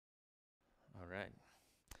right.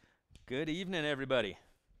 Good evening, everybody.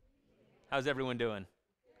 How's everyone doing?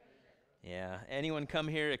 Yeah. Anyone come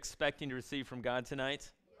here expecting to receive from God tonight?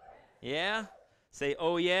 Yeah? Say,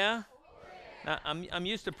 oh, yeah? Now, I'm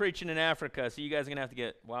used to preaching in Africa, so you guys are going to have to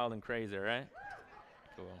get wild and crazy, all right?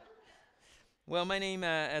 Cool. Well, my name,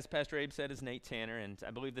 as Pastor Abe said, is Nate Tanner, and I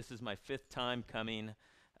believe this is my fifth time coming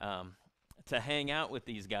to hang out with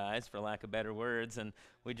these guys, for lack of better words, and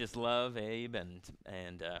we just love Abe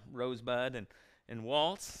and Rosebud and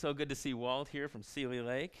Walt. So good to see Walt here from Sealy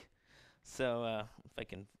Lake. So if I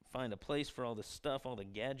can find a place for all the stuff, all the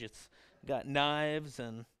gadgets, got knives,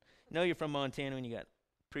 and you know you're from Montana when you got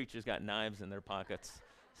preachers got knives in their pockets.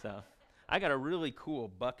 So I got a really cool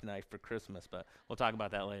buck knife for Christmas, but we'll talk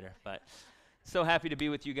about that later. But so happy to be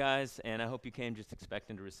with you guys, and I hope you came just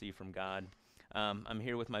expecting to receive from God. I'm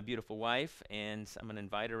here with my beautiful wife, and I'm going to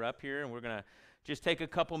invite her up here, and we're going to just take a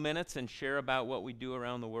couple minutes and share about what we do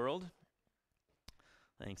around the world.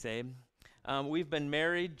 Thanks, Abe. We've been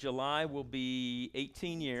married. July will be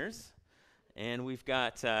 18 years, and we've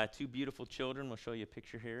got two beautiful children. We'll show you a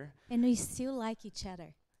picture here. And we still like each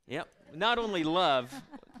other. Yep. Not only love,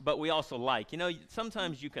 but we also like. You know,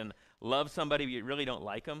 sometimes you can love somebody, but you really don't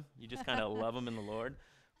like them. You just kind of love them in the Lord.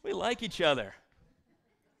 We like each other.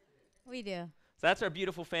 We do. So that's our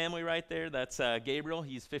beautiful family right there. That's Gabriel.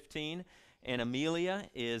 He's 15. And Amelia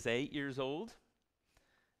is 8 years old.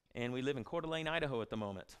 And we live in Coeur d'Alene, Idaho at the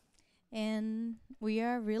moment. And we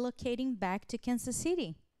are relocating back to Kansas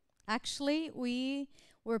City. Actually, we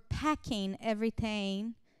were packing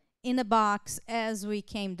everything in a box as we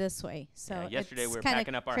came this way. So yeah, yesterday we were kinda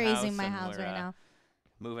packing up our crazy house in my and house we're right now.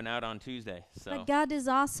 moving out on Tuesday. So But God is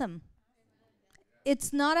awesome.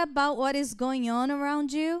 It's not about what is going on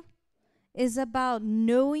around you. It's about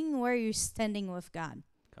knowing where you're standing with God.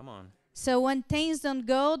 come on. So when things don't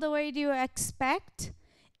go the way you expect,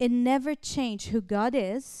 it never changes who God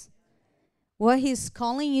is, what He's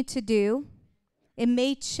calling you to do. It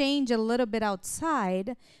may change a little bit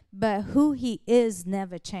outside, but who He is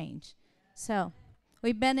never change. So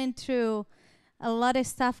we've been into a lot of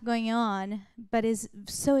stuff going on, but it's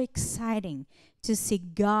so exciting to see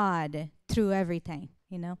God through everything,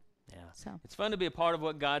 you know? Yeah. So It's fun to be a part of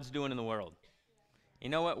what God's doing in the world. You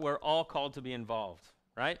know what? We're all called to be involved,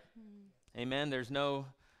 right? Amen. There's no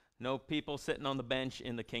people sitting on the bench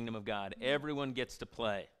in the kingdom of God. Everyone gets to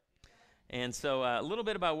play. And so a little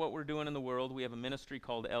bit about what we're doing in the world. We have a ministry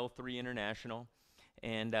called L3 International,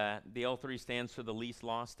 and the L3 stands for the least,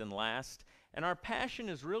 lost, and last. And our passion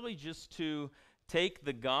is really just to take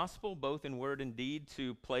the gospel, both in word and deed,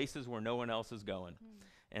 to places where no one else is going.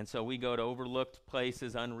 And so we go to overlooked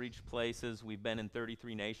places, unreached places. We've been in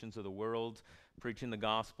 33 nations of the world preaching the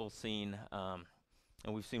gospel,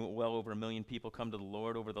 and we've seen well over 1 million people come to the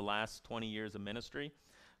Lord over the last 20 years of ministry.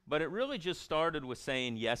 But it really just started with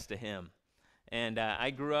saying yes to Him. And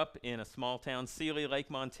I grew up in a small town, Sealy Lake,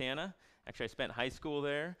 Montana. Actually, I spent high school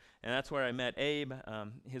there, and that's where I met Abe.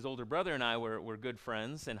 His older brother and I were good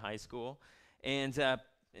friends in high school. And,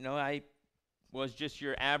 I was just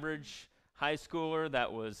your average high schooler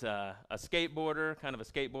that was a skateboarder, kind of a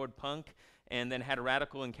skateboard punk, and then had a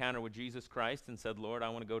radical encounter with Jesus Christ and said, Lord, I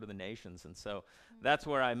want to go to the nations. And so that's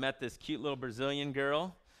where I met this cute little Brazilian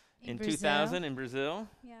girl in 2000 in Brazil.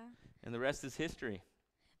 yeah. And the rest is history.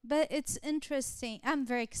 But it's interesting. I'm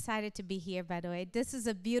very excited to be here, by the way. This is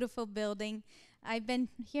a beautiful building. I've been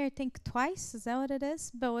here, I think, twice. Is that what it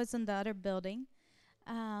is? But I was in the other building.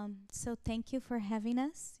 So thank you for having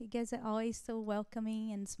us. You guys are always so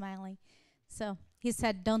welcoming and smiling. So he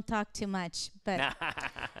said, don't talk too much. But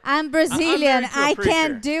I'm Brazilian. I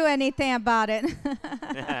can't do anything about it.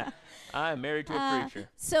 I'm married to a preacher.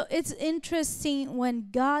 So it's interesting when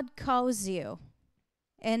God calls you.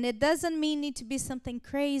 And it doesn't mean need to be something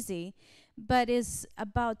crazy, but it's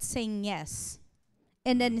about saying yes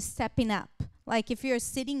and then stepping up. Like if you're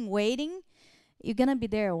sitting waiting, you're going to be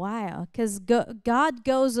there a while because God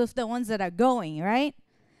goes with the ones that are going, right?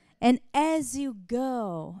 And as you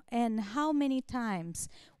go, and how many times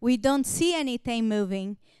we don't see anything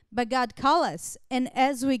moving, but God calls us. And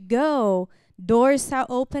as we go, doors start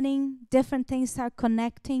opening, different things start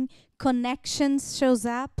connecting, connections shows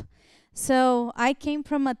up. So I came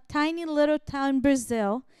from a tiny little town in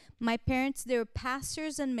Brazil. My parents, they were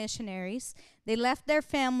pastors and missionaries. They left their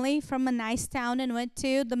family from a nice town and went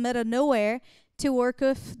to the middle of nowhere to work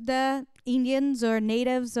with the Indians or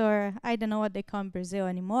natives, or I don't know what they call in Brazil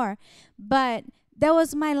anymore. But that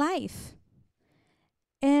was my life.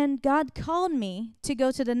 And God called me to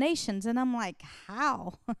go to the nations. And I'm like,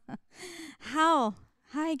 how? How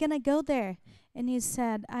are you going to go there? And He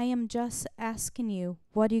said, I am just asking you,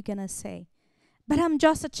 what are you going to say? But I'm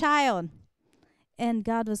just a child. And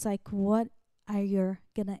God was like, what are you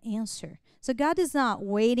going to answer? So God is not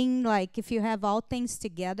waiting, like if you have all things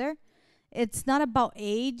together. It's not about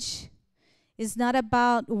age. It's not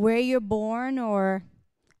about where you're born, or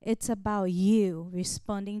it's about you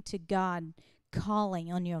responding to God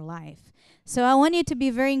calling on your life. So I want you to be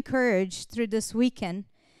very encouraged through this weekend.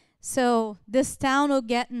 So this town will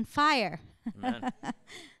get in fire. Amen.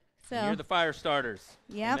 So You're the fire starters.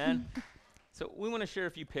 yep. Amen. So we want to share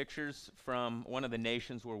a few pictures from one of the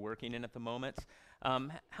nations we're working in at the moment.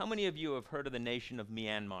 How many of you have heard of the nation of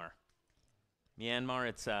Myanmar? Myanmar,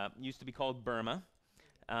 it's used to be called Burma.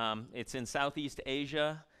 It's in Southeast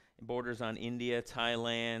Asia. It borders on India,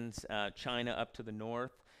 Thailand, China up to the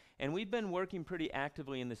north. And we've been working pretty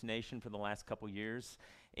actively in this nation for the last couple years.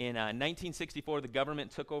 In 1964, the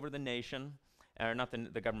government took over the nation. Or not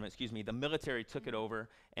the government, excuse me, the military took it over,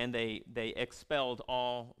 and they expelled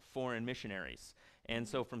all foreign missionaries. And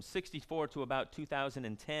so from 64 to about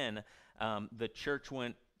 2010, the church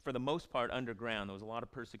went, for the most part, underground. There was a lot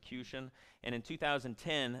of persecution. And in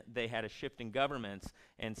 2010, they had a shift in governments.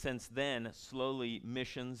 And since then, slowly,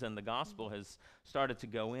 missions and the gospel has started to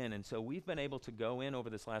go in. And so we've been able to go in over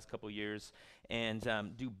this last couple years and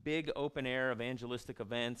do big open-air evangelistic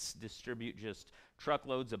events, distribute just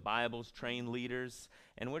truckloads of Bibles, train leaders.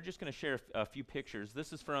 And we're just going to share a few pictures.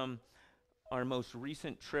 This is from our most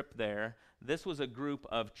recent trip there. This was a group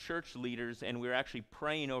of church leaders, and we were actually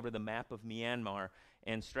praying over the map of Myanmar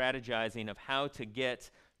and strategizing of how to get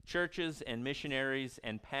churches and missionaries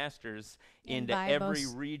and pastors into every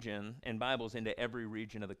region, and Bibles into every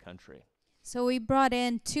region of the country. So we brought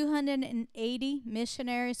in 280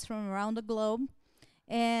 missionaries from around the globe,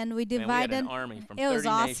 and we divided. We had an army from 30 it was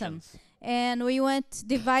awesome. nations. And we went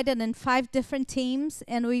divided in 5 different teams,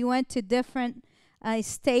 and we went to different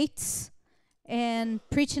states and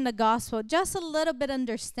preaching the gospel. Just a little bit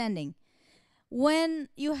understanding. When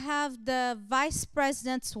you have the vice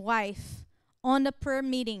president's wife on the prayer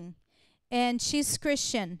meeting, and she's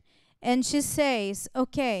Christian, and she says,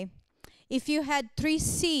 okay, if you had 3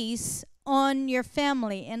 C's on your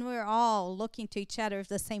family, and we're all looking to each other with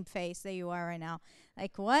the same face that you are right now,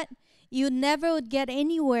 like what? You never would get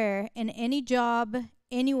anywhere in any job,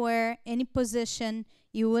 anywhere, any position.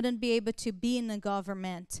 You wouldn't be able to be in the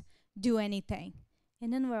government, do anything.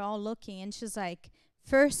 And then we're all looking, and she's like,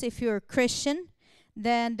 first, if you're a Christian,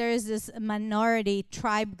 then there's this minority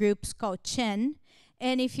tribe groups called Chen.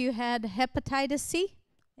 And if you had hepatitis C,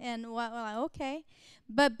 and we're like, okay.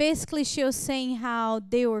 But basically, she was saying how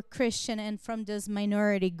they were Christian and from this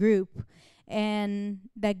minority group, and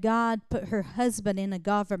that God put her husband in a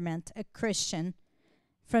government, a Christian,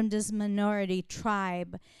 from this minority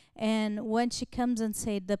tribe. And when she comes and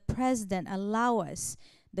say, the president allow us,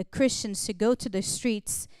 the Christians, to go to the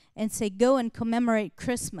streets and say, go and commemorate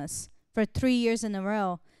Christmas for 3 years in a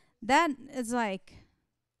row, that is like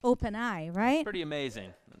open eye, right? Pretty amazing.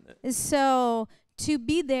 So to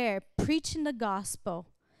be there preaching the gospel,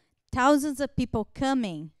 thousands of people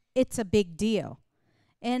coming, it's a big deal.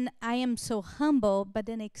 And I am so humble, but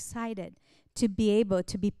then excited to be able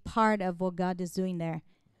to be part of what God is doing there.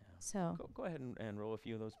 Yeah. So Go ahead and roll a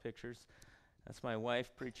few of those pictures. That's my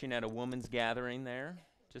wife preaching at a women's gathering there.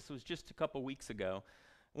 Was just a couple weeks ago.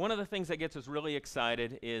 One of the things that gets us really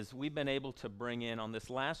excited is we've been able to bring in, on this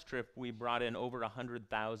last trip, we brought in over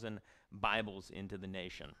 100,000 Bibles into the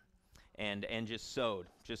nation, and just sowed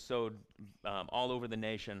all over the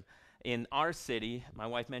nation. In our city, my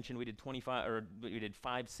wife mentioned we did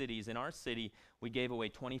 5 cities. In our city, we gave away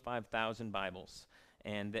 25,000 Bibles,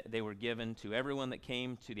 and they were given to everyone that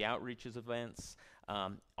came to the outreaches events.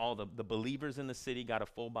 All the believers in the city got a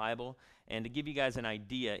full Bible. And to give you guys an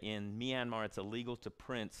idea, in Myanmar, it's illegal to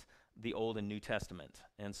print the Old and New Testament.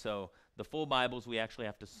 And so the full Bibles we actually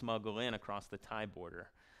have to smuggle in across the Thai border.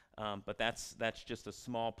 But that's just a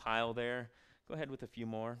small pile there. Go ahead with a few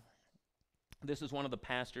more. This is one of the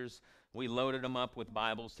pastors. We loaded him up with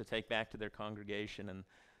Bibles to take back to their congregation. And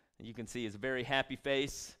you can see his very happy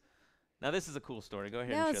face. Now, this is a cool story. Go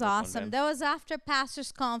ahead and share that this was awesome. one, That was after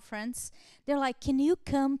pastor's conference. They're like, can you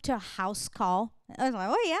come to a house call? I was like,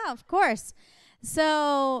 oh, yeah, of course.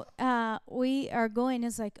 So we are going.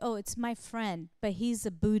 It's like, oh, it's my friend, but he's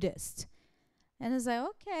a Buddhist. And it's like,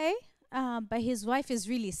 okay. But his wife is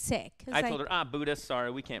really sick. I told her, Buddhist,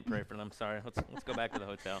 sorry, we can't pray for them. Sorry, let's go back to the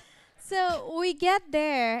hotel. So we get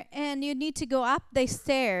there, and you need to go up the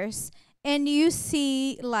stairs, and you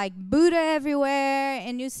see like Buddha everywhere,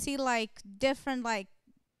 and you see like different like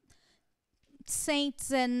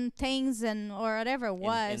saints and things, and or whatever it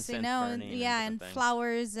was, Incense burning and different things.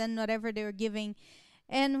 flowers and whatever they were giving.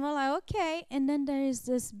 And we're like, okay. And then there is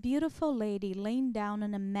this beautiful lady laying down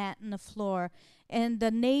on a mat on the floor, and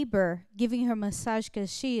the neighbor giving her massage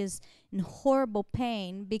because she is in horrible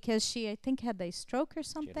pain because she, I think, had a stroke or She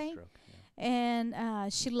had a something. stroke, yeah.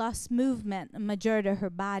 And she lost movement, a majority of her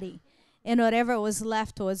body. And whatever was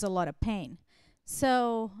left was a lot of pain.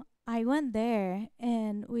 So I went there,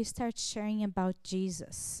 and we started sharing about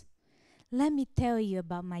Jesus. Let me tell you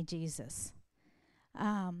about my Jesus.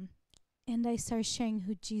 And I started sharing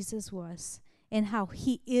who Jesus was and how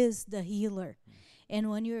he is the healer. And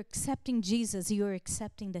when you're accepting Jesus, you're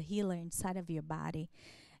accepting the healer inside of your body.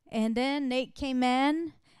 And then Nate came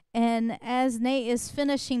in, and as Nate is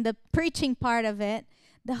finishing the preaching part of it,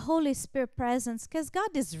 the Holy Spirit presence, because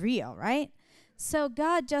God is real, right? So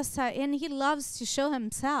God just, and he loves to show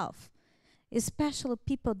himself, especially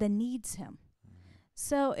people that needs him.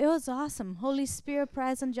 So it was awesome. Holy Spirit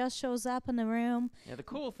presence just shows up in the room. Yeah, the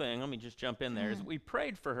cool thing, let me just jump in there, is we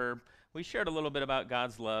prayed for her. We shared a little bit about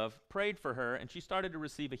God's love, prayed for her, and she started to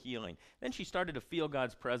receive a healing. Then she started to feel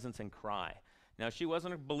God's presence and cry. Now, she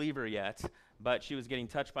wasn't a believer yet, but she was getting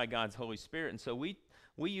touched by God's Holy Spirit. And so we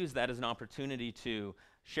used that as an opportunity to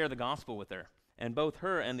share the gospel with her. And both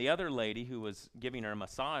her and the other lady who was giving her a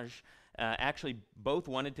massage actually both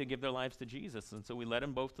wanted to give their lives to Jesus. And so we led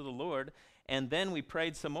them both to the Lord. And then we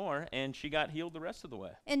prayed some more, and she got healed the rest of the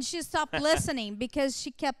way. And she stopped listening because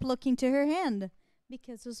she kept looking to her hand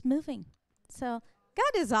because it was moving. So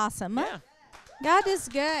God is awesome. Huh? Yeah. God is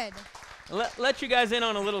good. Let you guys in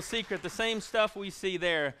on a little secret. The same stuff we see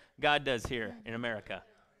there, God does here in America.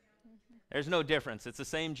 There's no difference. It's the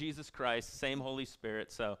same Jesus Christ, same Holy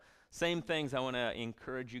Spirit. So same things I want to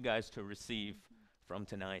encourage you guys to receive from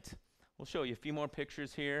tonight. We'll show you a few more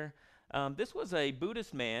pictures here. This was a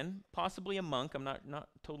Buddhist man, possibly a monk. I'm not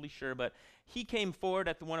totally sure, but he came forward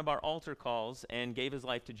at one of our altar calls and gave his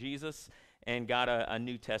life to Jesus and got a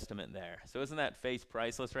New Testament there. So isn't that face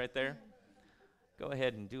priceless right there? Go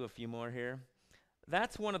ahead and do a few more here.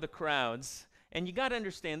 That's one of the crowds. And you got to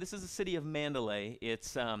understand, this is the city of Mandalay.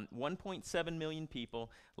 It's 1.7 million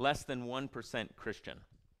people, less than 1% Christian.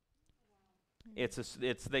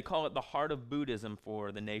 They call it the heart of Buddhism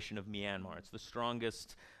for the nation of Myanmar. It's the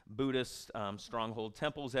strongest Buddhist stronghold,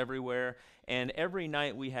 temples everywhere. And every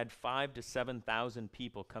night we had 5,000 to 7,000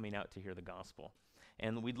 people coming out to hear the gospel.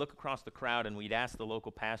 And we'd look across the crowd and we'd ask the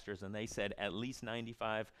local pastors, and they said at least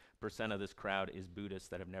 95% of this crowd is Buddhists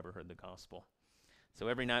that have never heard the gospel. So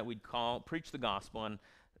every night we'd preach the gospel, and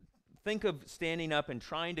think of standing up and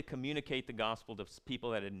trying to communicate the gospel to people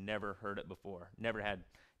that had never heard it before, never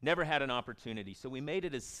had an opportunity. So we made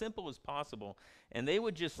it as simple as possible, and they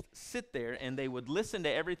would just sit there and they would listen to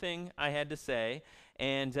everything I had to say,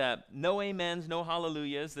 and no amens, no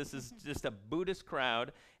hallelujahs. This is just a Buddhist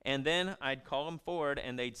crowd. And then I'd call them forward,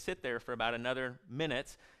 and they'd sit there for about another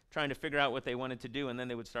minute trying to figure out what they wanted to do, and then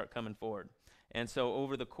they would start coming forward. And so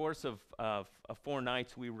over the course of 4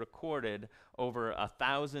 nights, we recorded over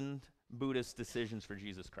 1,000 Buddhist decisions for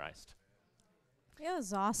Jesus Christ. It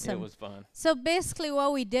was awesome. It was fun. So basically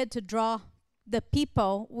what we did to draw the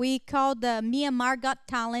people, we called the Myanmar Got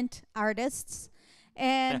Talent artists.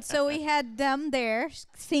 And so we had them there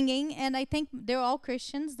singing, and I think they're all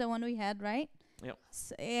Christians, the one we had, right? Yep.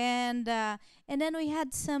 And then we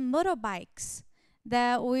had some motorbikes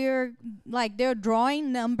that we're like, they're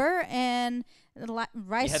drawing number and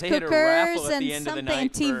rice they had a raffle cookers at the and end of the something,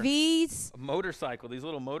 night for TVs. a motorcycle, these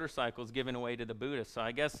little motorcycles given away to the Buddhists. So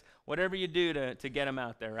I guess whatever you do to get them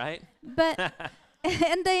out there, right? But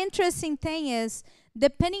and the interesting thing is,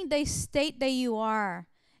 depending the state that you are,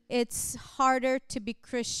 it's harder to be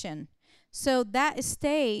Christian. So that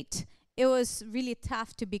state, it was really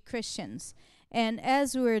tough to be Christians. And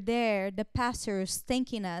as we were there, the pastor was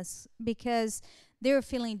thanking us because they were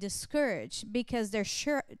feeling discouraged because their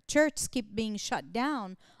church keep being shut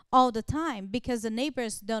down all the time because the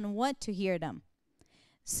neighbors don't want to hear them.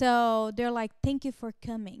 So they're like, thank you for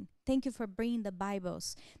coming. Thank you for bringing the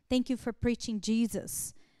Bibles. Thank you for preaching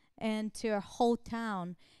Jesus and to our whole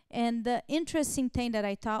town. And the interesting thing that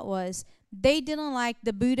I thought was they didn't like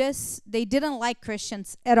the Buddhists. They didn't like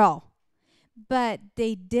Christians at all. But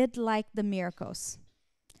they did like the miracles.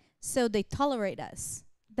 So they tolerate us.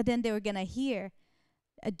 But then they were going to hear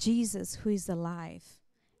a Jesus who is alive.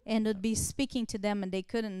 And would be speaking to them, and they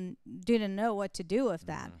didn't know what to do with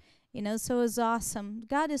that. You know, so it was awesome.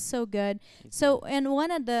 God is so good. So in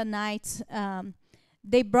one of the nights,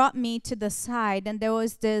 they brought me to the side, and there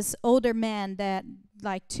was this older man that,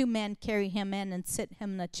 like, 2 men carry him in and sit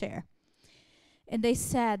him in a chair. And they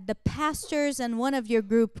said, the pastors and one of your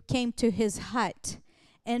group came to his hut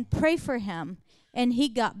and prayed for him, and he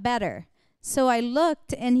got better. So I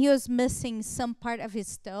looked, and he was missing some part of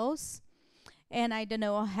his toes, and I don't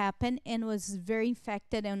know what happened, and was very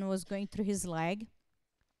infected and was going through his leg,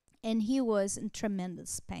 and he was in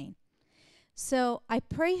tremendous pain. So I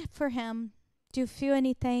prayed for him. Do you feel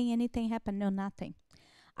anything? Anything happen? No, nothing.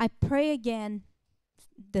 I pray again,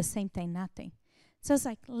 the same thing, nothing. So it's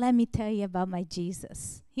like, let me tell you about my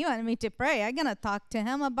Jesus. He wanted me to pray. I'm going to talk to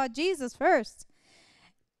him about Jesus first.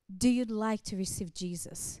 Do you like to receive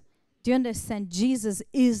Jesus? Do you understand Jesus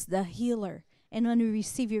is the healer? And when you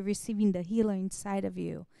receive, you're receiving the healer inside of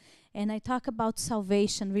you. And I talk about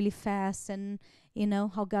salvation really fast and,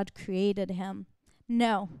 how God created him.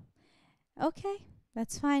 No. Okay,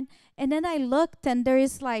 that's fine. And then I looked, and there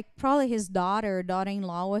is probably his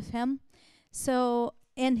daughter-in-law with him. So,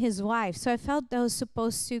 and his wife. So I felt I was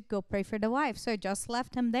supposed to go pray for the wife. So I just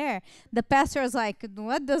left him there. The pastor was like,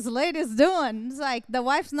 what this lady's doing? It's like, the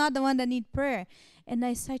wife's not the one that need prayer. And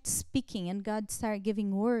I started speaking, and God started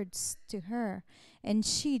giving words to her. And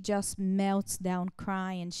she just melts down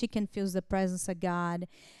crying. She can feel the presence of God.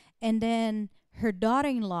 And then her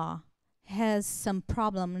daughter-in-law has some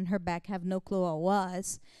problem in her back. I have no clue what it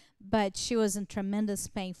was. But she was in tremendous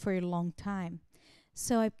pain for a long time.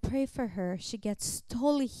 So I pray for her. She gets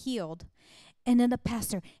totally healed. And then the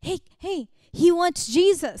pastor, hey, he wants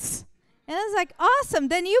Jesus. And I was like, awesome.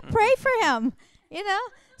 Then you pray for him,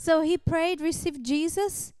 So he prayed, received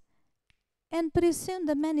Jesus. And pretty soon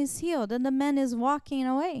the man is healed. And the man is walking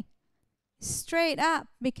away straight up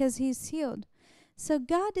because he's healed. So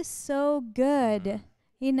God is so good.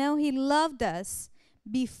 He loved us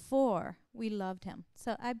before we loved him.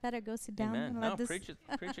 So I better go sit down. Amen. And No, preach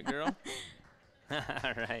it, girl.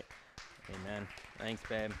 All right. Amen. Thanks,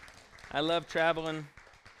 babe. I love traveling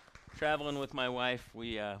with my wife.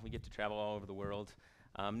 We get to travel all over the world.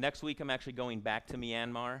 Next week, I'm actually going back to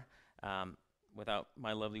Myanmar without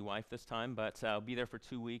my lovely wife this time, but I'll be there for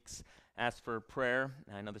 2 weeks. Ask for prayer.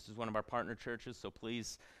 I know this is one of our partner churches, so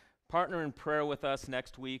please partner in prayer with us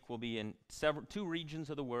next week. We'll be in 2 regions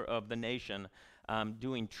of the nation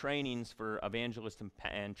doing trainings for evangelists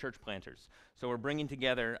and church planters. So we're bringing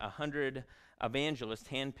together 100 evangelists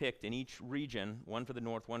handpicked in each region, one for the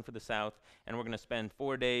north, one for the south, and we're going to spend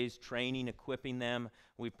 4 days training, equipping them.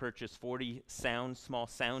 We've purchased 40 small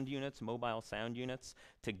sound units, mobile sound units,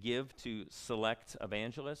 to give to select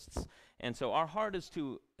evangelists. And so our heart is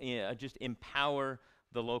to just empower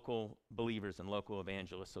the local believers and local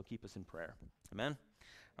evangelists, so keep us in prayer. Amen?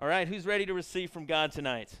 All right, who's ready to receive from God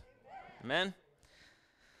tonight? Amen?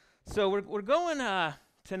 So we're going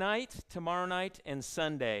tonight, tomorrow night, and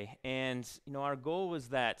Sunday, and our goal was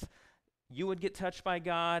that you would get touched by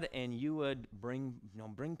God, and you would bring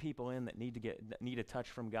people in that need a touch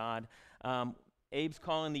from God. Abe's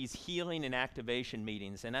calling these healing and activation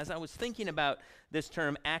meetings, and as I was thinking about this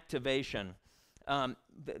term activation,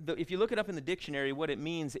 if you look it up in the dictionary, what it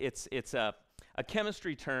means, it's a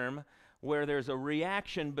chemistry term where there's a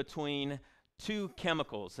reaction between 2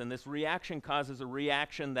 chemicals, and this reaction causes a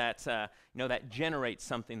reaction that generates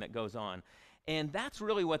something that goes on. And that's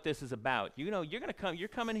really what this is about. You're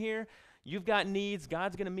coming here, you've got needs,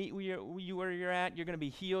 God's going to meet you where you're at, you're going to be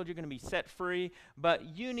healed, you're going to be set free,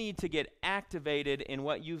 but you need to get activated in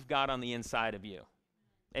what you've got on the inside of you.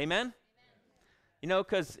 Amen?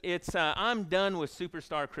 Because it's, I'm done with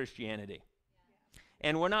superstar Christianity.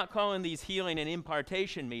 And we're not calling these healing and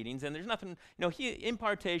impartation meetings, and there's nothing,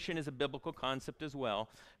 impartation is a biblical concept as well.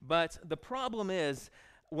 But the problem is,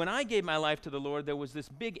 when I gave my life to the Lord, there was this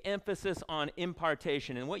big emphasis on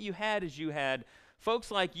impartation. And what you had folks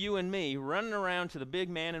like you and me running around to the big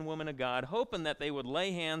man and woman of God, hoping that they would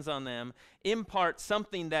lay hands on them, impart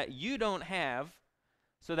something that you don't have,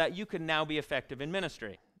 so that you can now be effective in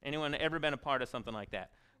ministry. Anyone ever been a part of something like that?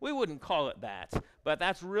 We wouldn't call it that, but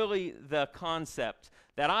that's really the concept,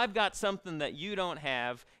 that I've got something that you don't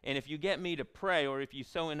have, and if you get me to pray or if you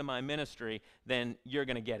sow into my ministry, then you're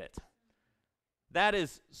going to get it. That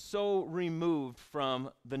is so removed from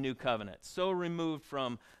the new covenant, so removed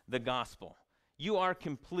from the gospel. You are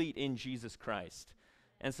complete in Jesus Christ.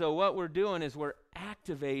 And so what we're doing is we're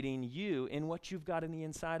activating you in what you've got in the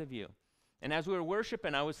inside of you. And as we were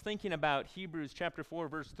worshiping, I was thinking about Hebrews chapter 4,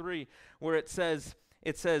 verse 3, where it says,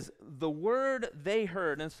 the word they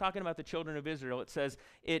heard, and it's talking about the children of Israel, it says,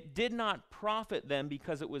 it did not profit them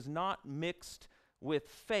because it was not mixed with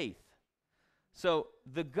faith. So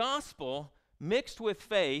the gospel mixed with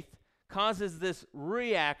faith causes this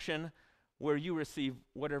reaction where you receive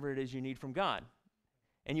whatever it is you need from God.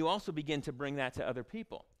 And you also begin to bring that to other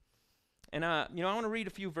people. And I want to read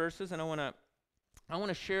a few verses, and I want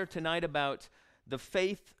to share tonight about the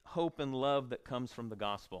faith, hope, and love that comes from the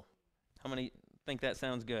gospel. How many think that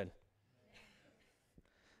sounds good?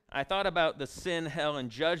 I thought about the sin, hell, and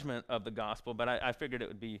judgment of the gospel, but I figured it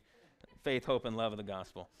would be faith, hope, and love of the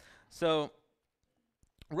gospel. So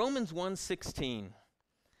Romans 1:16,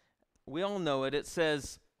 we all know it. It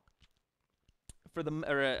says, for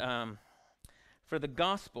the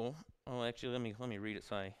gospel, oh, actually, let me read it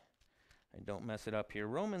so I don't mess it up here.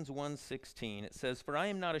 Romans 1:16, it says, "For I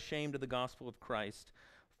am not ashamed of the gospel of Christ,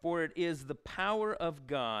 for it is the power of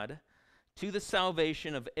God to the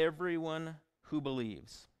salvation of everyone who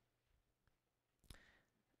believes."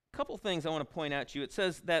 A couple things I want to point out to you. It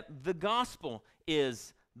says that the gospel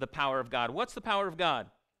is the power of God. What's the power of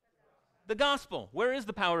God? The gospel. Where is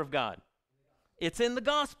the power of God? It's in the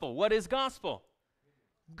gospel. What is gospel?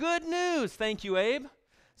 Good news. Thank you, Abe.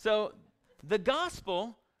 So the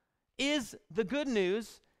gospel is the good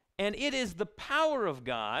news, and it is the power of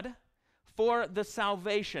God for the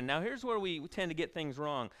salvation. Now, here's where we tend to get things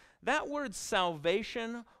wrong. That word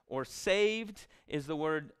salvation or saved is the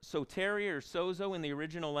word soteria or sozo in the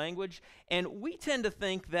original language. And we tend to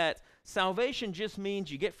think that salvation just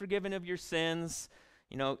means you get forgiven of your sins,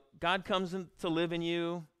 God comes to live in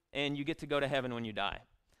you, and you get to go to heaven when you die.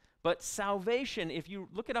 But salvation, if you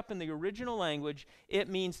look it up in the original language, it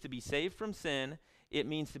means to be saved from sin. It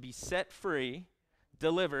means to be set free,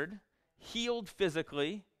 delivered, healed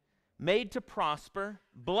physically, made to prosper,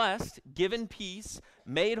 blessed, given peace,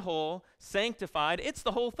 made whole, sanctified. It's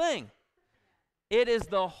the whole thing. It is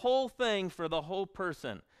the whole thing for the whole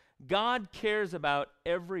person. God cares about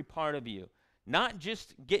every part of you, not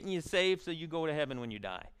just getting you saved so you go to heaven when you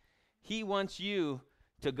die. He wants you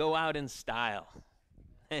to go out in style.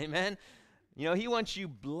 Amen? He wants you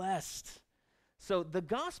blessed. So the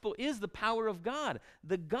gospel is the power of God.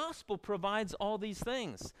 The gospel provides all these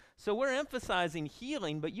things. So we're emphasizing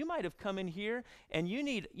healing, but you might have come in here and you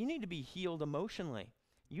need to be healed emotionally.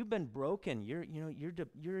 You've been broken. You're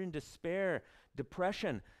in despair,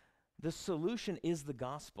 depression. The solution is the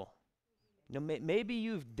gospel. Maybe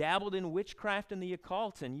you've dabbled in witchcraft and the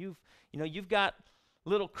occult, and you've got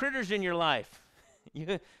little critters in your life.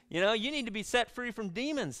 You need to be set free from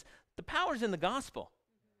demons. The power's in the gospel.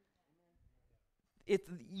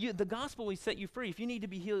 The gospel will set you free. If you need to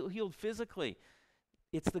be healed physically,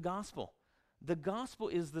 it's the gospel. The gospel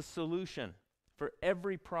is the solution for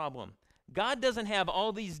every problem. God doesn't have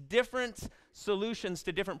all these different solutions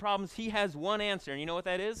to different problems. He has one answer, and you know what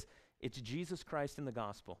that is? It's Jesus Christ in the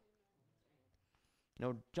gospel.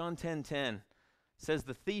 John 10:10 says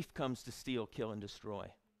the thief comes to steal, kill, and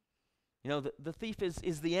destroy. The thief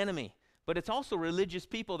is the enemy, but it's also religious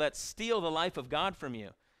people that steal the life of God from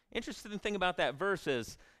you. Interesting thing about that verse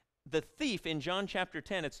is the thief in John chapter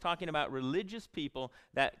 10, it's talking about religious people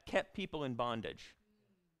that kept people in bondage.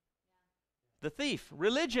 The thief,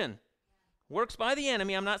 religion, works by the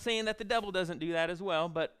enemy. I'm not saying that the devil doesn't do that as well,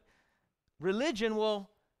 but religion will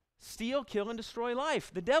steal, kill, and destroy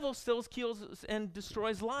life. The devil steals, kills, and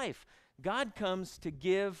destroys life. God comes to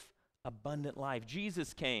give abundant life.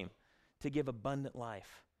 Jesus came to give abundant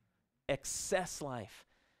life, excess life.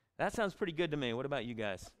 That sounds pretty good to me. What about you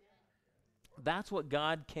guys? That's what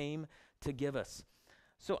God came to give us.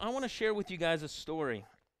 So I want to share with you guys a story.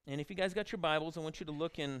 And if you guys got your Bibles, I want you to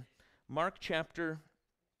look in Mark chapter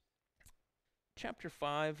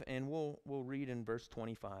 5, and we'll read in verse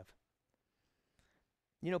 25.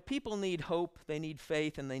 People need hope, they need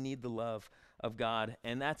faith, and they need the love of God,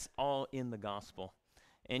 and that's all in the gospel.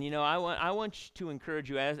 And I want to encourage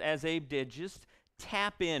you, as Abe did, just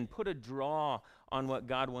tap in, put a draw on what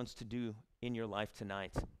God wants to do in your life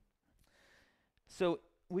tonight. So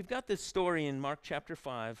we've got this story in Mark chapter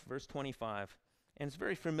 5, verse 25, and it's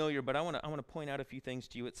very familiar, but I want to point out a few things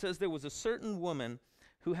to you. It says there was a certain woman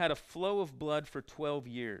who had a flow of blood for 12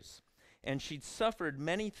 years, and she'd suffered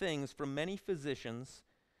many things from many physicians,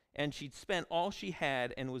 and she'd spent all she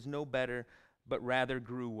had and was no better, but rather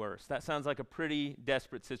grew worse. That sounds like a pretty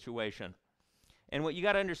desperate situation. And what you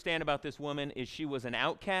got to understand about this woman is she was an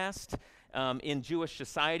outcast. In Jewish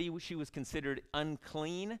society, she was considered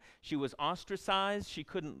unclean. She was ostracized. She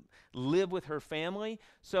couldn't live with her family.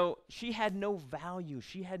 So she had no value.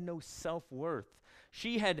 She had no self-worth.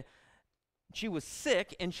 She was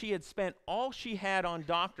sick, and she had spent all she had on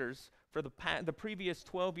doctors for the previous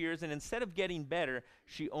 12 years, and instead of getting better,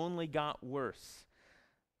 she only got worse.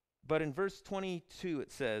 But in verse 22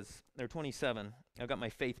 it says, or 27, I've got my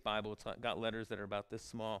Faith Bible, it's got letters that are about this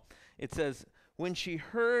small. It says, when she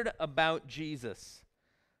heard about Jesus,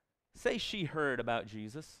 say she heard about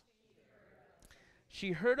Jesus.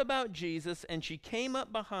 She heard about Jesus, and she came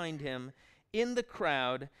up behind him in the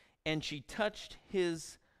crowd, and she touched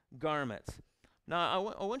his garments.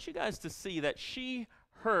 Now, I want you guys to see that she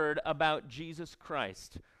heard about Jesus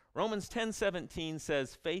Christ. Romans 10:17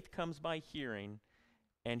 says, faith comes by hearing,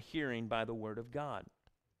 and hearing by the word of God.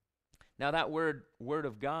 Now that word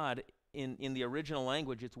of God, in the original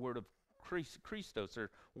language, it's word of Christos,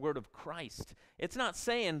 or word of Christ. It's not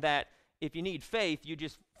saying that if you need faith, you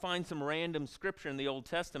just find some random scripture in the Old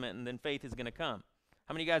Testament and then faith is going to come.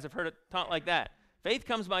 How many of you guys have heard it taught like that? Faith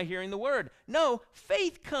comes by hearing the word. No,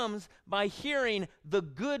 faith comes by hearing the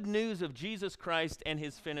good news of Jesus Christ and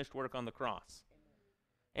his finished work on the cross.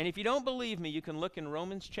 And if you don't believe me, you can look in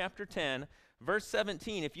Romans chapter 10, verse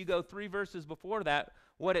 17. If you go 3 verses before that,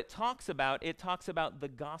 what it talks about the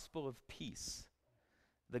gospel of peace.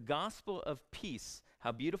 The gospel of peace.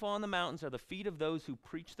 How beautiful on the mountains are the feet of those who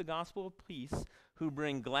preach the gospel of peace, who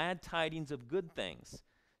bring glad tidings of good things.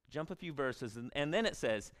 Jump a few verses, and then it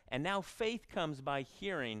says, and now faith comes by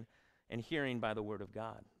hearing, and hearing by the word of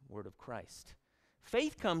God, word of Christ.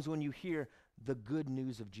 Faith comes when you hear the good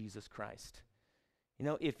news of Jesus Christ. You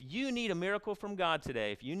know, if you need a miracle from God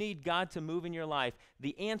today, if you need God to move in your life,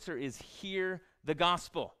 the answer is hear the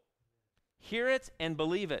gospel. Hear it and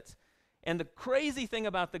believe it. And the crazy thing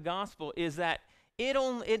about the gospel is that it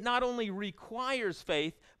not only requires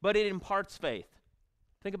faith, but it imparts faith.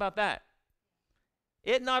 Think about that.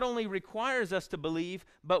 It not only requires us to believe,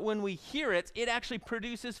 but when we hear it, it actually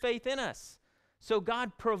produces faith in us. So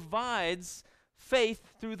God provides faith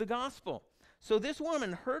through the gospel. So this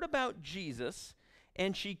woman heard about Jesus,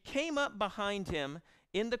 and she came up behind him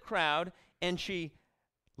in the crowd, and she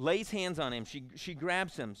lays hands on him. She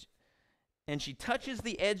grabs him, and she touches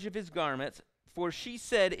the edge of his garments, for she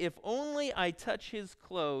said, if only I touch his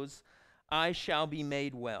clothes, I shall be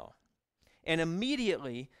made well. And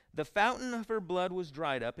immediately the fountain of her blood was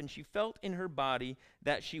dried up, and she felt in her body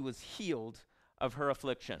that she was healed of her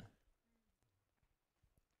affliction.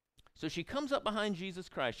 So she comes up behind Jesus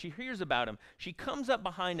Christ. She hears about him. She comes up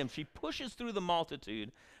behind him. She pushes through the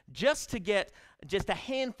multitude just to get just a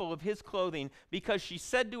handful of his clothing, because she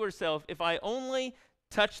said to herself, if I only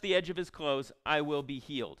touch the edge of his clothes, I will be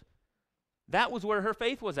healed. That was where her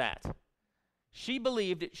faith was at. She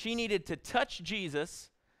believed she needed to touch Jesus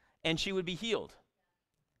and she would be healed.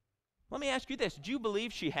 Let me ask you this. Do you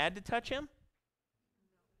believe she had to touch him?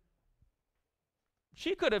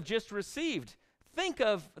 She could have just received. Think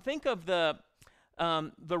of the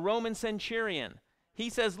Roman centurion. He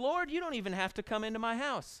says, Lord, you don't even have to come into my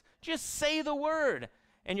house. Just say the word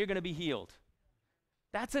and you're going to be healed.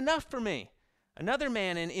 That's enough for me. Another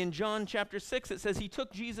man in John chapter 6, it says he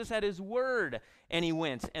took Jesus at his word and he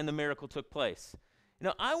went and the miracle took place.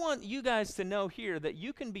 Now, I want you guys to know here that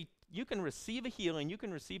you can receive a healing, you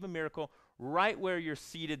can receive a miracle right where you're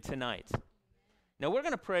seated tonight. Now, we're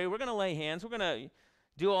going to pray, we're going to lay hands, we're going to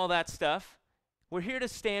do all that stuff. We're here to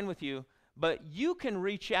stand with you, but you can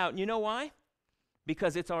reach out. And you know why?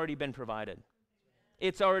 Because it's already been provided.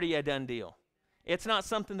 It's already a done deal. It's not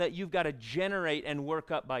something that you've got to generate and work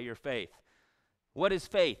up by your faith. What is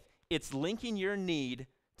faith? It's linking your need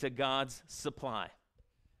to God's supply.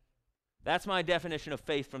 That's my definition of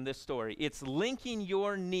faith from this story. It's linking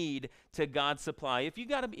your need to God's supply. If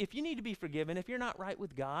you need to be forgiven, if you're not right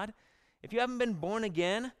with God, if you haven't been born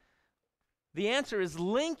again, the answer is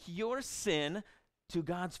link your sin to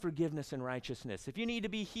God's forgiveness and righteousness. If you need to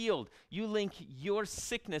be healed, you link your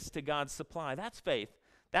sickness to God's supply. That's faith.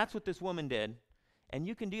 That's what this woman did. And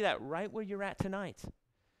you can do that right where you're at tonight.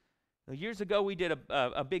 Now, years ago, we did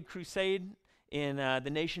a big crusade in the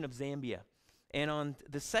nation of Zambia. And on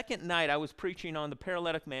the second night, I was preaching on the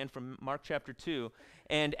paralytic man from Mark chapter 2.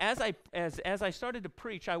 And as I started to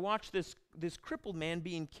preach, I watched this crippled man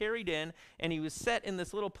being carried in, and he was set in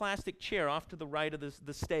this little plastic chair off to the right of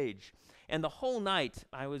the stage. And the whole night,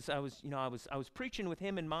 I was preaching with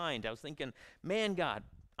him in mind. I was thinking, man, God,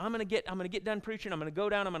 I'm gonna get done preaching. I'm gonna go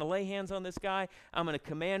down. I'm gonna lay hands on this guy. I'm gonna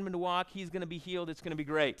command him to walk. He's gonna be healed. It's gonna be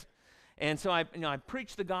great. And so I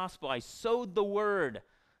preached the gospel. I sowed the word.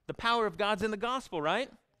 The power of God's in the gospel, right?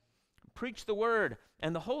 Preach the word.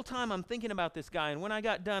 And the whole time I'm thinking about this guy. And when I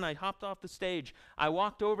got done, I hopped off the stage. I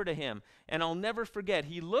walked over to him. And I'll never forget,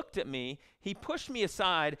 he looked at me, he pushed me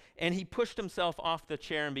aside, and he pushed himself off the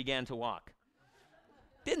chair and began to walk.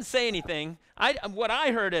 Didn't say anything. What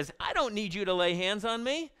I heard is, I don't need you to lay hands on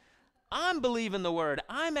me. I'm believing the word.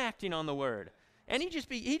 I'm acting on the word. And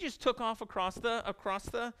he just took off across the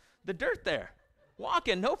dirt there.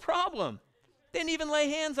 Walking, no problem. Didn't even lay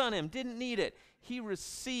hands on him. Didn't need it. He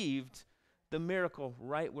received the miracle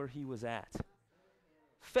right where he was at.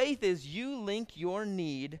 Faith is you link your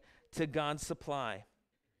need to God's supply.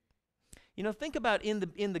 You know, think about in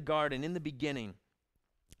the garden, in the beginning.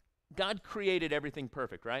 God created everything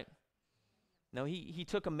perfect, right? No, he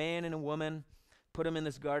took a man and a woman, put them in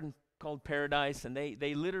this garden, called Paradise, and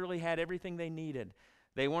they literally had everything they needed.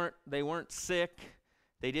 They weren't sick.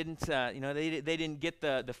 They didn't they didn't get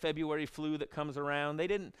the February flu that comes around. They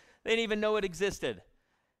didn't even know it existed.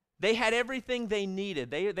 They had everything they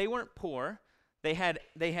needed. They weren't poor. They had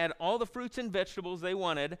all the fruits and vegetables they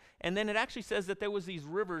wanted, and then it actually says that there was these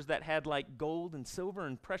rivers that had like gold and silver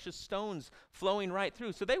and precious stones flowing right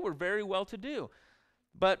through. So they were very well to do.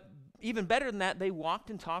 But even better than that, they walked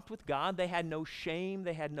and talked with God. They had no shame.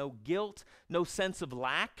 They had no guilt, no sense of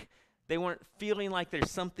lack. They weren't feeling like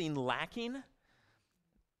there's something lacking.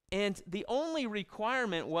 And the only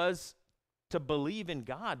requirement was to believe in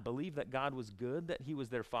God, believe that God was good, that he was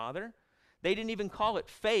their father. They didn't even call it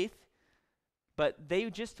faith, but they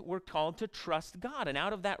just were called to trust God. And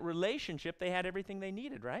out of that relationship, they had everything they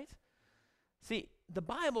needed, right? See, the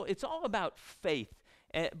Bible, it's all about faith.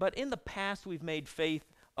 But in the past, we've made faith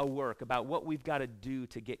a work about what we've got to do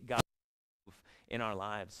to get God in our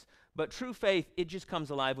lives. But true faith, it just comes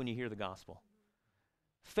alive when you hear the gospel.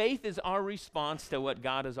 Faith is our response to what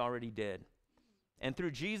God has already did. And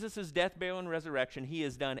through Jesus' death, burial, and resurrection, he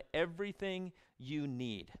has done everything you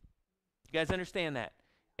need. You guys understand that?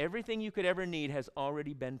 Everything you could ever need has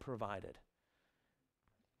already been provided.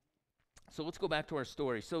 So let's go back to our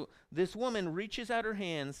story. So this woman reaches out her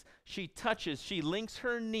hands, she touches, she links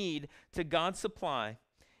her need to God's supply.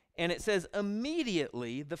 And it says,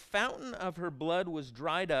 immediately the fountain of her blood was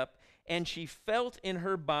dried up, and she felt in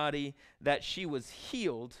her body that she was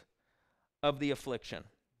healed of the affliction.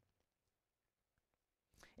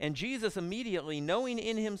 And Jesus immediately, knowing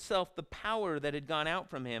in himself the power that had gone out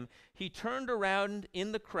from him, he turned around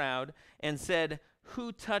in the crowd and said,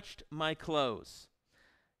 "Who touched my clothes?"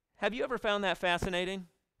 Have you ever found that fascinating?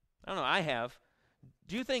 I don't know, I have.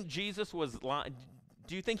 Do you think Jesus was lying?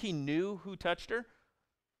 Do you think he knew who touched her?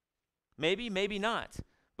 Maybe, maybe not.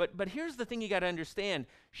 But here's the thing you got to understand.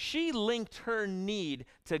 She linked her need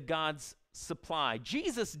to God's supply.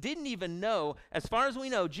 Jesus didn't even know, as far as we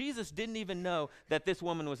know, Jesus didn't even know that this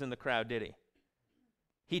woman was in the crowd, did he?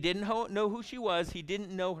 He didn't know who she was. He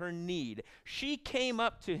didn't know her need. She came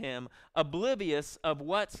up to him oblivious of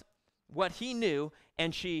what he knew,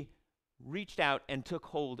 and she reached out and took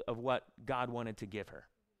hold of what God wanted to give her.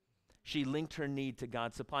 She linked her need to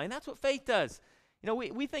God's supply, and that's what faith does. You know,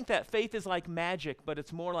 we think that faith is like magic, but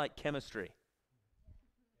it's more like chemistry.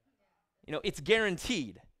 You know, it's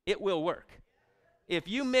guaranteed. It will work. If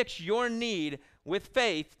you mix your need with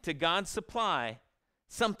faith to God's supply,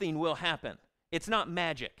 something will happen. It's not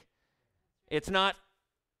magic. It's not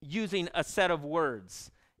using a set of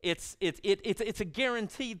words. It's a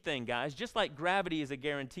guaranteed thing, guys. Just like gravity is a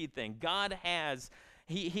guaranteed thing. God has,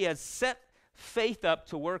 he has set faith up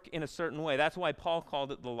to work in a certain way. That's why Paul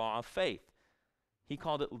called it the law of faith. He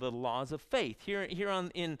called it the laws of faith. Here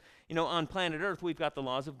on planet Earth, we've got the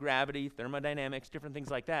laws of gravity, thermodynamics, different things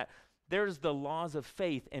like that. There's the laws of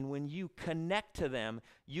faith, and when you connect to them,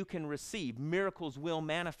 you can receive. Miracles will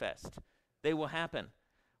manifest. They will happen.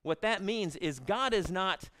 What that means is God is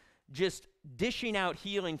not just dishing out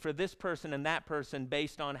healing for this person and that person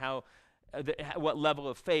based on what level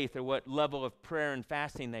of faith or what level of prayer and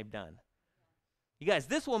fasting they've done. You guys,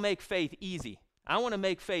 this will make faith easy. I want to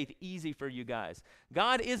make faith easy for you guys.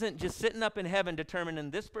 God isn't just sitting up in heaven determining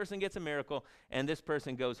this person gets a miracle and this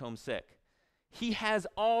person goes home sick. He has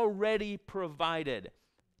already provided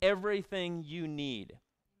everything you need.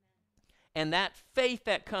 And that faith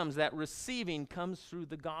that comes, that receiving, comes through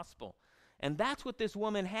the gospel. And that's what this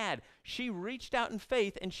woman had. She reached out in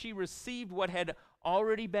faith and she received what had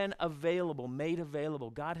already been available, made available.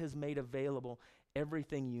 God has made available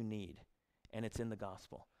everything you need, and it's in the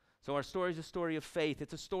gospel. So our story is a story of faith.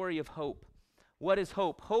 It's a story of hope. What is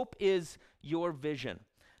hope? Hope is your vision.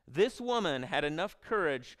 This woman had enough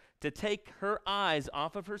courage to take her eyes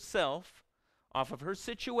off of herself, off of her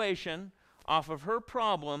situation, off of her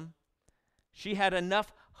problem. She had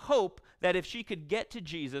enough hope that if she could get to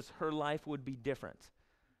Jesus, her life would be different.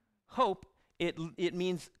 Hope, it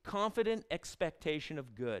means confident expectation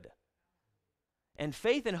of good. And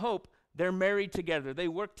faith and hope, they're married together. They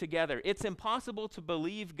work together. It's impossible to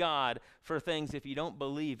believe God for things if you don't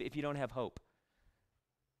believe, if you don't have hope.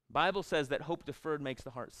 Bible says that hope deferred makes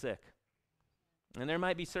the heart sick. And there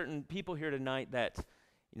might be certain people here tonight that,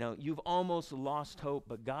 you've almost lost hope,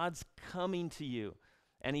 but God's coming to you.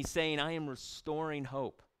 And he's saying, I am restoring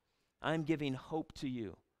hope. I'm giving hope to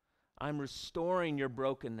you. I'm restoring your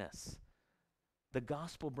brokenness. The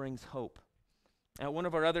gospel brings hope. At one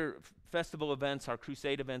of our other festival events, our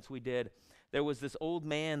crusade events we did, there was this old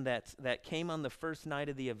man that came on the first night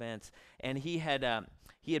of the events, and he had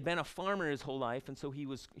been a farmer his whole life, and so he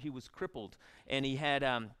was crippled, and he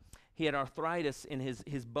He had arthritis in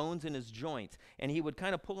his bones in his joint, and he would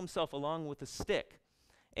kind of pull himself along with a stick.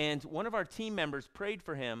 And one of our team members prayed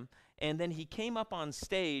for him, and then he came up on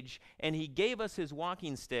stage, and he gave us his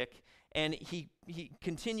walking stick, and he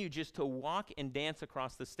continued just to walk and dance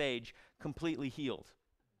across the stage, completely healed.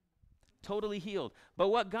 Totally healed. But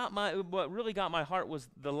what really got my heart was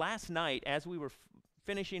the last night, as we were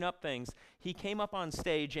finishing up things, he came up on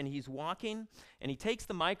stage, and he's walking, and he takes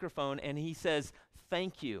the microphone, and he says,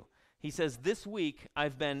 "Thank you." He says, "This week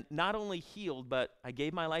I've been not only healed, but I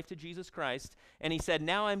gave my life to Jesus Christ." And he said,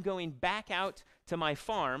 "Now I'm going back out to my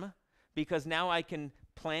farm because now I can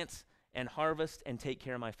plant and harvest and take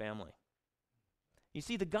care of my family." You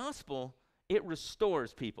see, the gospel, it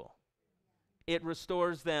restores people. It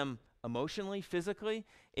restores them emotionally, physically.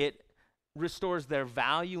 It restores their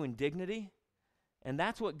value and dignity. And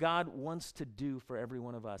that's what God wants to do for every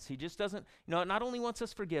one of us. He just doesn't, not only wants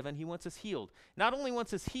us forgiven, he wants us healed. Not only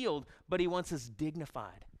wants us healed, but he wants us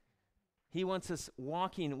dignified. He wants us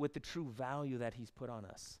walking with the true value that he's put on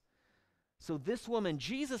us. So this woman,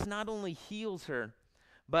 Jesus not only heals her,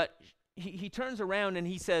 but he turns around and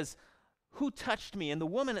he says, "Who touched me?" And the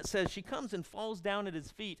woman, it says, she comes and falls down at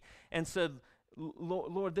his feet and said,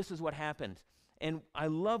 "Lord, this is what happened." And I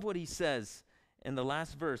love what he says in the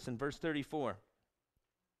last verse, in verse 34.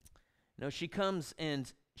 She comes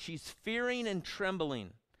and she's fearing and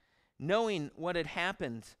trembling, knowing what had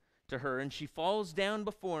happened to her, and she falls down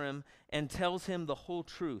before him and tells him the whole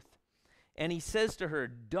truth. And he says to her,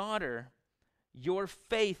 "Daughter, your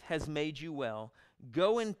faith has made you well.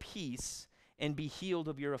 Go in peace and be healed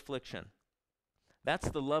of your affliction." That's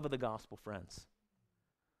the love of the gospel, friends.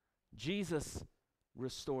 Jesus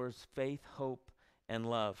restores faith, hope, and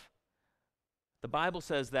love. The Bible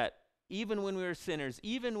says that even when we were sinners,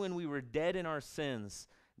 even when we were dead in our sins,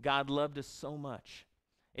 God loved us so much.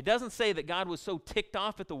 It doesn't say that God was so ticked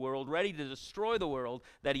off at the world, ready to destroy the world,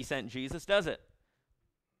 that he sent Jesus, does it?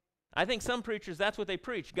 I think some preachers, that's what they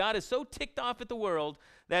preach. God is so ticked off at the world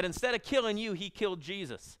that instead of killing you, he killed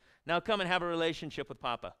Jesus. Now come and have a relationship with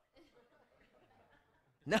Papa.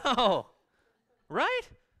 No. Right?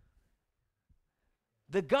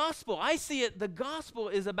 The gospel, I see it, the gospel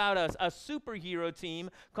is about a superhero team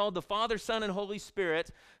called the Father, Son, and Holy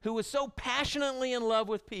Spirit, who was so passionately in love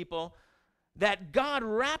with people that God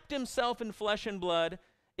wrapped himself in flesh and blood,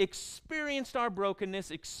 experienced our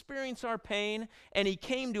brokenness, experienced our pain, and he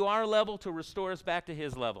came to our level to restore us back to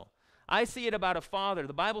his level. I see it about a father.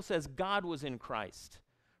 The Bible says God was in Christ,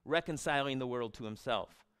 reconciling the world to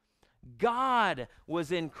himself. God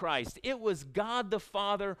was in Christ. It was God the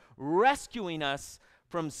Father rescuing us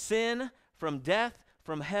from sin, from death,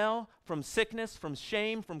 from hell, from sickness, from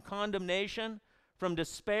shame, from condemnation, from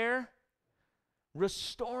despair,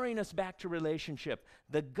 restoring us back to relationship.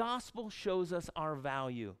 The gospel shows us our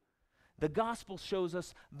value. The gospel shows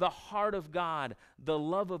us the heart of God, the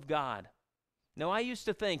love of God. Now, I used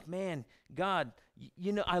to think, man, God,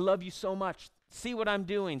 I love you so much. See what I'm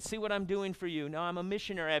doing. See what I'm doing for you. Now, I'm a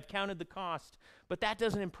missionary. I've counted the cost. But that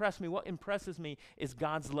doesn't impress me. What impresses me is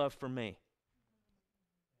God's love for me.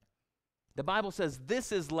 The Bible says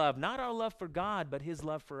this is love, not our love for God, but his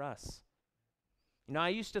love for us. I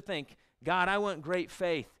used to think, God, I want great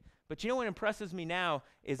faith. But what impresses me now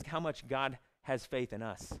is how much God has faith in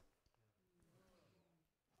us.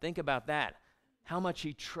 Think about that. How much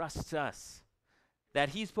he trusts us.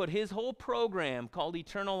 That he's put his whole program called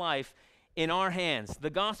eternal life in our hands, the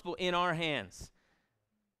gospel in our hands.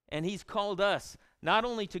 And he's called us not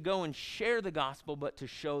only to go and share the gospel, but to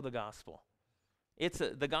show the gospel.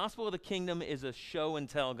 The gospel of the kingdom is a show and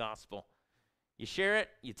tell gospel. You share it,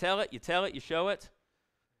 you tell it, you show it.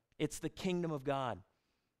 It's the kingdom of God.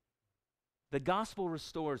 The gospel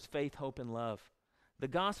restores faith, hope, and love. The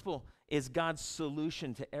gospel is God's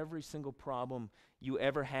solution to every single problem you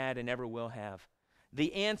ever had and ever will have.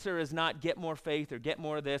 The answer is not get more faith or get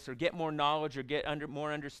more of this or get more knowledge or get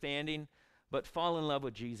more understanding, but fall in love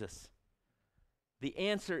with Jesus. The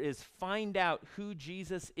answer is find out who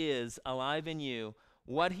Jesus is alive in you,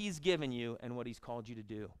 what he's given you, and what he's called you to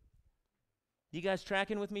do. You guys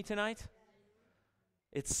tracking with me tonight?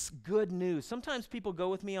 It's good news. Sometimes people go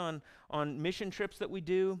with me on mission trips that we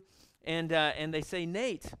do, and they say,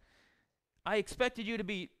 "Nate, I expected you to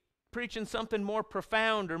be preaching something more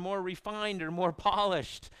profound or more refined or more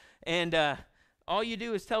polished, and all you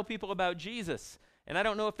do is tell people about Jesus." And I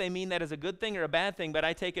don't know if they mean that as a good thing or a bad thing, but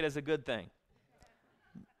I take it as a good thing.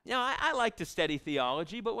 I like to study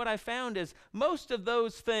theology, but what I found is most of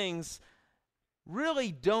those things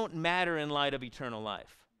really don't matter in light of eternal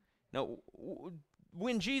life. Now,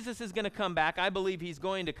 when Jesus is going to come back, I believe he's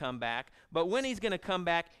going to come back, but when he's going to come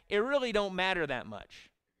back, it really don't matter that much.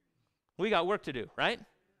 We got work to do, right?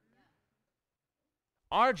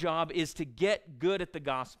 Our job is to get good at the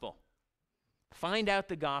gospel. Find out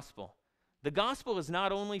the gospel. The gospel is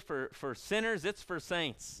not only for sinners, it's for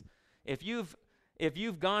saints. If you've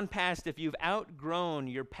gone past, if you've outgrown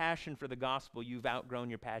your passion for the gospel, you've outgrown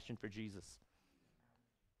your passion for Jesus.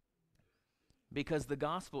 Because the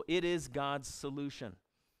gospel, it is God's solution.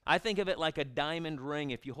 I think of it like a diamond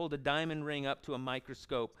ring. If you hold a diamond ring up to a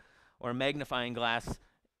microscope or a magnifying glass,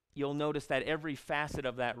 you'll notice that every facet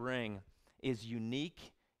of that ring is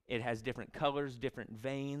unique. It has different colors, different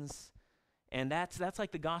veins. And that's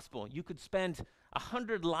like the gospel. You could spend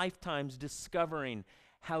 100 lifetimes discovering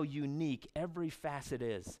how unique every facet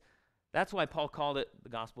is. That's why Paul called it the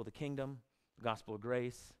gospel of the kingdom, the gospel of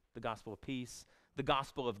grace, the gospel of peace, the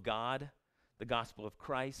gospel of God, the gospel of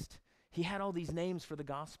Christ. He had all these names for the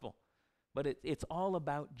gospel, but it's all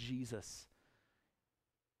about Jesus.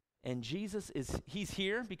 And Jesus he's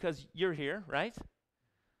here because you're here, right?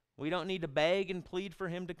 We don't need to beg and plead for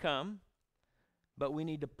him to come, but we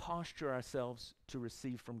need to posture ourselves to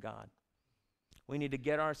receive from God. We need to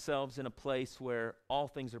get ourselves in a place where all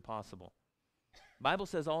things are possible. The Bible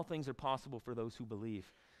says all things are possible for those who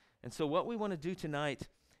believe. And so what we want to do tonight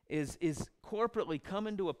is corporately come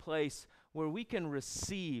into a place where we can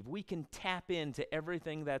receive, we can tap into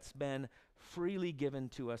everything that's been freely given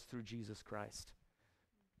to us through Jesus Christ.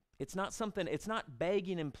 It's not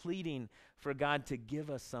begging and pleading for God to give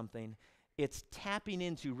us something. It's tapping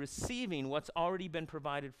into, receiving what's already been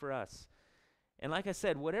provided for us. And like I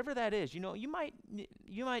said, whatever that is, you might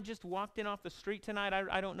just walked in off the street tonight.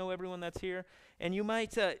 I don't know everyone that's here, and you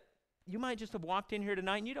might just have walked in here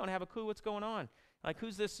tonight and you don't have a clue what's going on. Like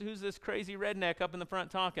who's this crazy redneck up in the front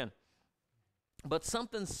talking? But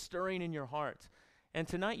something's stirring in your heart. And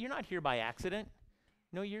tonight you're not here by accident.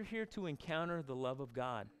 No, you're here to encounter the love of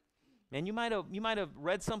God. And you might have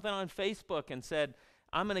read something on Facebook and said,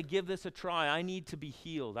 I'm going to give this a try. I need to be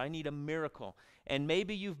healed. I need a miracle. And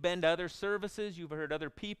maybe you've been to other services, you've heard other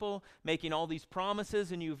people making all these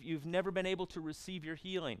promises, and you've never been able to receive your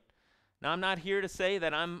healing. Now, I'm not here to say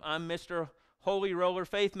that I'm Mr. Holy Roller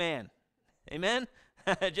Faith Man. Amen?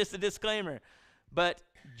 Just a disclaimer. But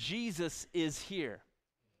Jesus is here.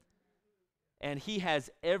 And he has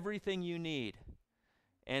everything you need.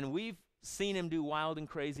 And we've seen him do wild and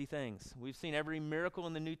crazy things. We've seen every miracle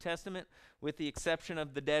in the New Testament with the exception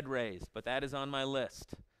of the dead raised, but that is on my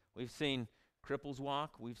list. We've seen cripples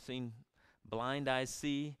walk. We've seen blind eyes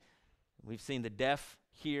see. We've seen the deaf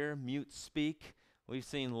hear, mute speak. We've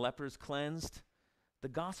seen lepers cleansed. The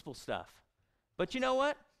gospel stuff. But you know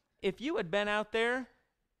what? If you had been out there,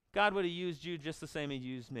 God would have used you just the same he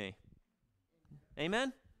used me.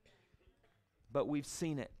 Amen? But we've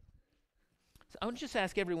seen it. So I want to just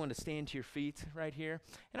ask everyone to stand to your feet right here.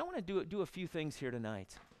 And I want to do a few things here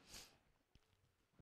tonight.